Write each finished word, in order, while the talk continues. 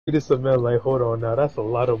It is a man like, hold on now, that's a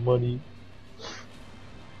lot of money.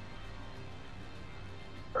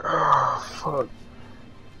 Ah, fuck.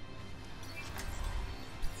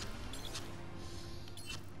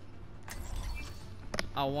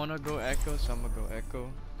 I wanna go Echo, so I'm gonna go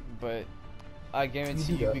Echo, but I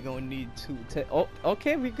guarantee you we gonna need oh,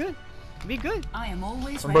 okay, we good. We good. I am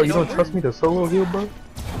always Bro, you don't trust me to solo heal, bro?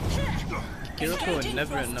 Kiriko would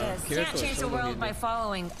never know. Kiriko is change the solo world by healer.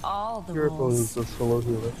 following all the Kiriko rules. is a solo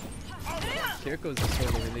healer. Kiriko's a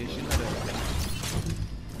solo healer.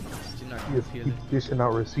 She's not a group healer. He's dishing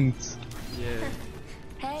out receipts. Yeah.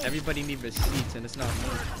 Hey. Everybody need receipts, and it's not me.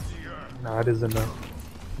 Nah, it isn't enough.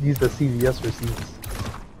 Use the CVS receipts.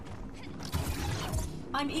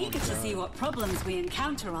 I'm eager to see what problems we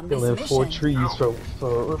encounter on this Killing mission. 4 trees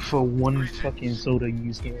for one fucking soda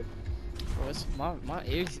you can. Bro, it's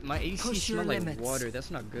my AC smell like limits. water. That's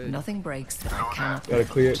not good. Nothing breaks that I cannot. Gotta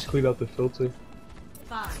clear out the filter.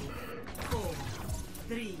 5, 4,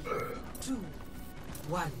 3, 2,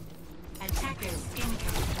 1. Attackers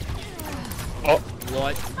incoming. Oh,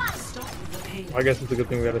 What? Stop the pain. I guess it's a good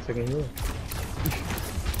thing we got a second healer.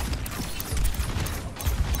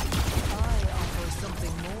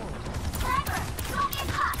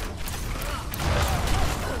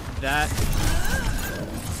 That.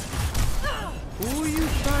 Who are you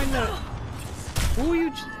trying to? Who are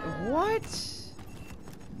you? What?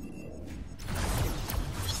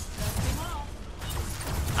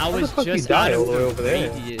 I was just out of the over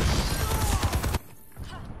there? radius.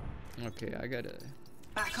 Okay, I gotta.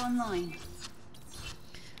 Back online.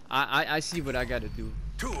 I see what I gotta do.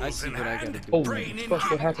 I see what I gotta do. Oh,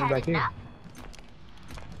 fuck, what happened back here?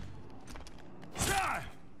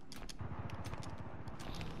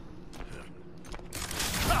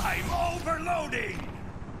 I'm overloading.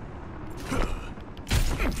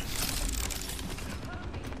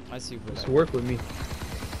 I see what. Just work with me.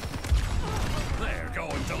 They're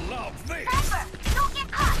going to love this.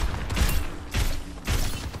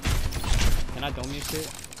 Can I dome your shit?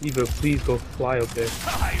 Eva, please go fly up there.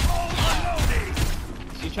 I'm overloading.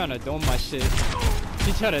 She trying to dome my shit.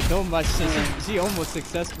 She trying to dome my shit. She almost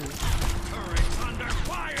successful. Turret's under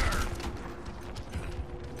fire.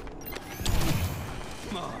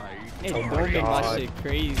 It's Oh my doming my God. shit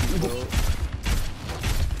crazy, bro.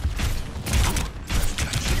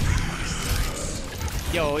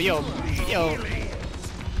 Yo.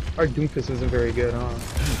 Our Doomfist isn't very good, huh?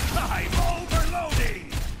 I'm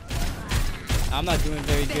overloading. I'm not doing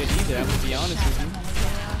very good either, I'm gonna be honest with you.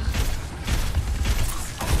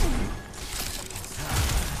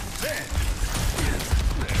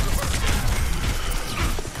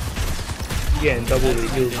 You getting double the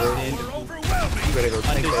heals, bro. Understandable. You better go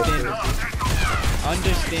tank that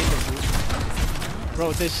Understandable.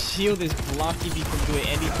 Bro, the shield is blocking me from doing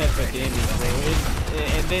any type of damage, bro.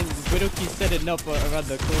 And then Widow keeps setting up around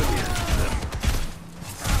the corner. shit.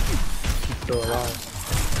 Still alive.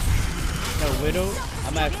 No, Widow,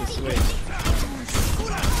 I'm gonna have to switch.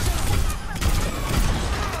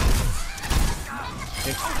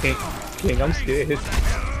 King, I'm scared.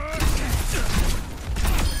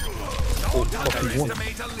 Oh, fuck, he won.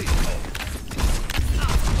 Underestimate a lethal.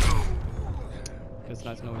 That's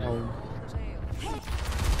nice knowing.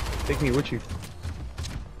 Take me with you.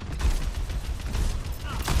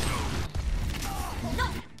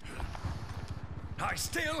 I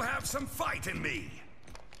still have some fight in me.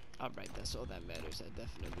 Alright, that's all that matters. I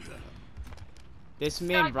definitely got help. This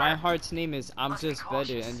man, Reinhardt's name is I'm Just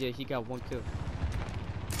Better, and yeah, he got 1 kill.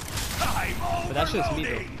 I'm But that's just me,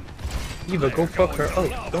 though. overloading. Eva, go fuck her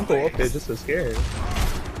up. Don't go up there just to scare her.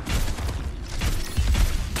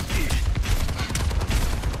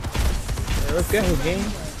 Yeah, let's get her, game.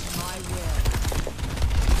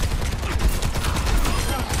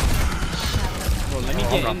 Well, let me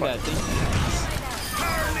get in that.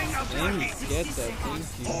 Turning up Let me the get that. Thank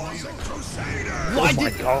you. Poison Crusader. Oh my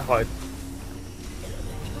god.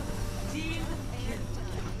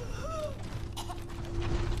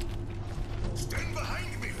 Stand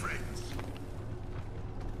behind me, friends.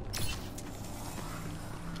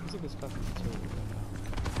 Music is fucking terrible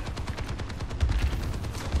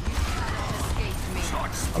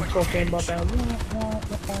I'm talking about that.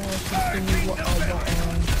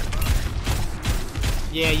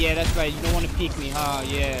 Yeah, that's right. You don't want to peek me, huh?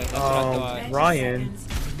 Yeah, that's what I thought. Ryan.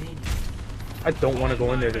 I don't want to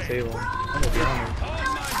go in there to save him. I'm gonna be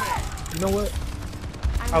honest. You know what?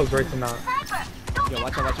 I was right to not. Yo,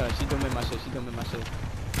 watch out. She doing my shit. She doing my shit.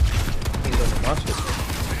 He's on my shit.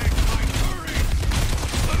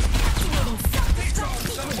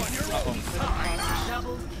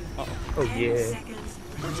 Uh-oh. Oh yeah.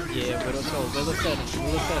 Yeah, Widow 7.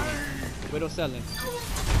 Widow selling.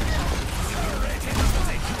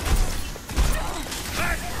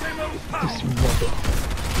 This mother.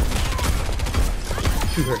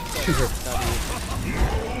 Shoot her. Shoot her.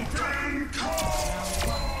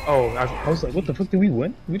 Oh, I was like, what the fuck, did we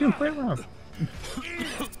win? We didn't play around.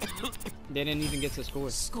 They didn't even get to score.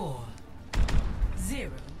 Score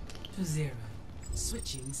 0-0.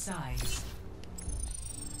 Switching sides.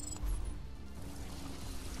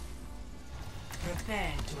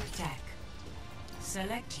 Prepare to attack.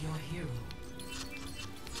 Select your hero.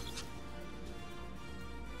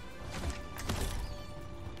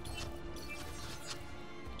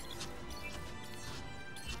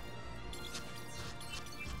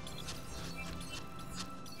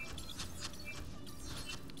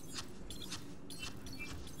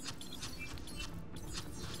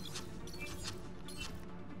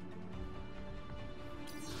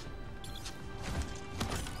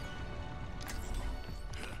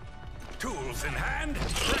 Tools in hand,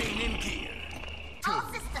 brain in gear. All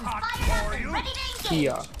systems fired up and ready to engage.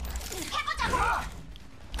 Yeah.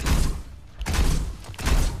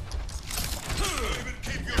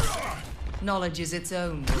 Knowledge is its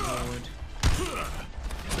own reward.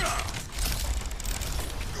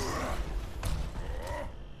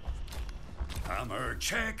 Hammer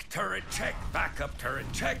check, turret check, backup turret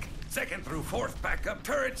check. Second through fourth backup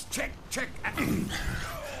turrets check, check.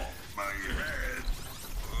 My head.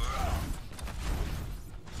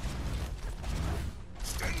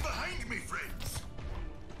 Stand behind me, friends.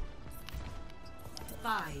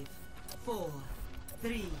 5, 4,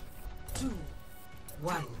 3, 2,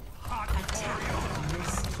 1.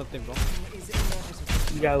 Something wrong. Is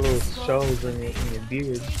inevitable. You got little shells in your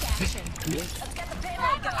beard. They're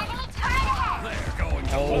going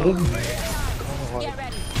Oh my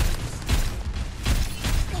god.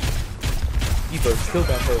 You both killed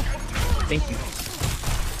that hoe. Thank you.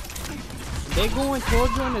 They going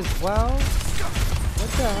towards one as well?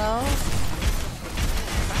 What the hell?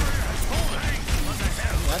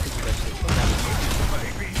 I have to do that shit.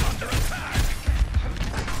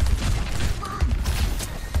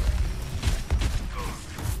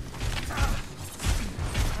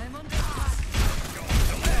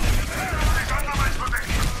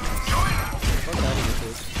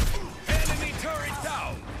 enemy turret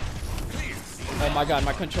down. Clear. Oh my god,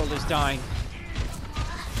 my controller's dying.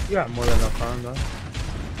 You got more than enough time though.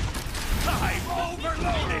 I'm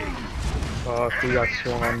overloading. Fuck, we got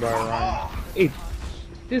swung on by Ryan. Hey,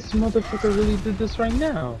 this motherfucker really did this right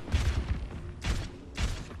now.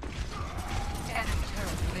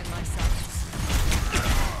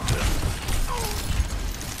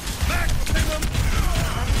 Maximum.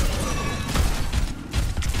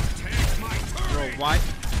 Take my turret. Bro, why?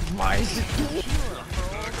 Why is it?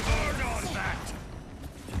 Guard on that.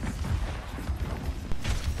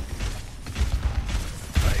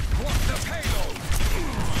 I plucked the payload.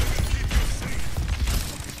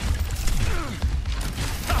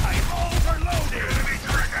 I'm overloaded. Enemy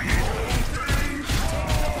turret ahead.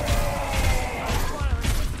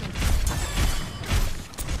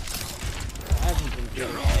 I haven't been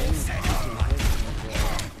getting anything.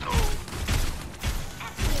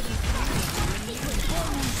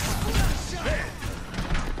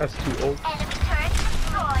 That's too old. Enemy turret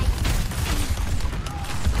destroyed.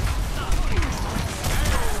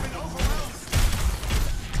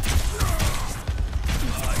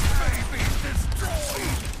 Baby destroyed.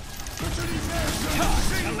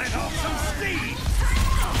 Time to let off some steam.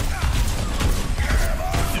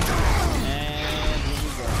 And here we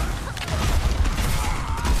go.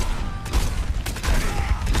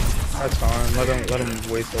 That's fine. Let him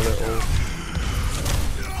wait till they're old.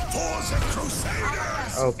 For the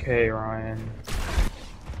Crusaders. Okay, Ryan.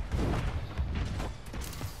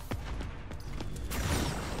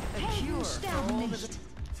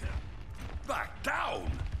 Back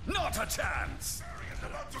down. Not a chance.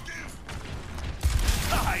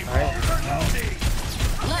 I'm Alright. overloading.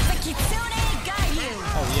 Let the Kitsune guide you!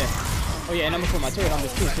 Oh yeah. Oh yeah, and I'm gonna put my turret on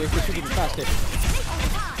this too, so it can shoot even faster.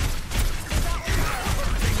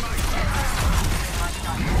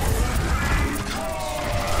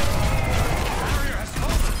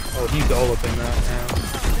 Oh, he's all up in that now.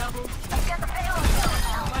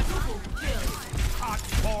 Hot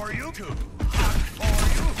for you. Hot for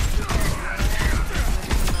you.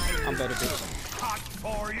 I'm better, bitch. Hot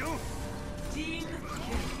for you. Team,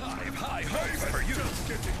 I have high hopes for you.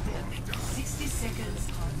 60 seconds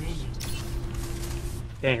remaining.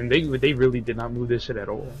 Damn, they really did not move this shit at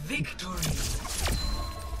all. Victory.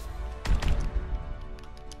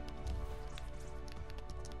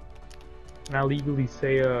 Can I legally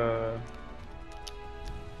say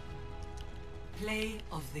Play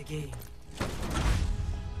of the game.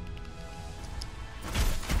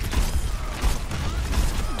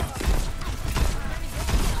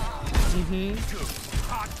 Mm-hmm. Too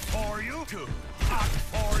hot for you. Too hot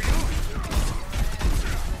for you.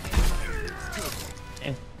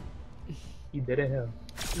 You did it, hell.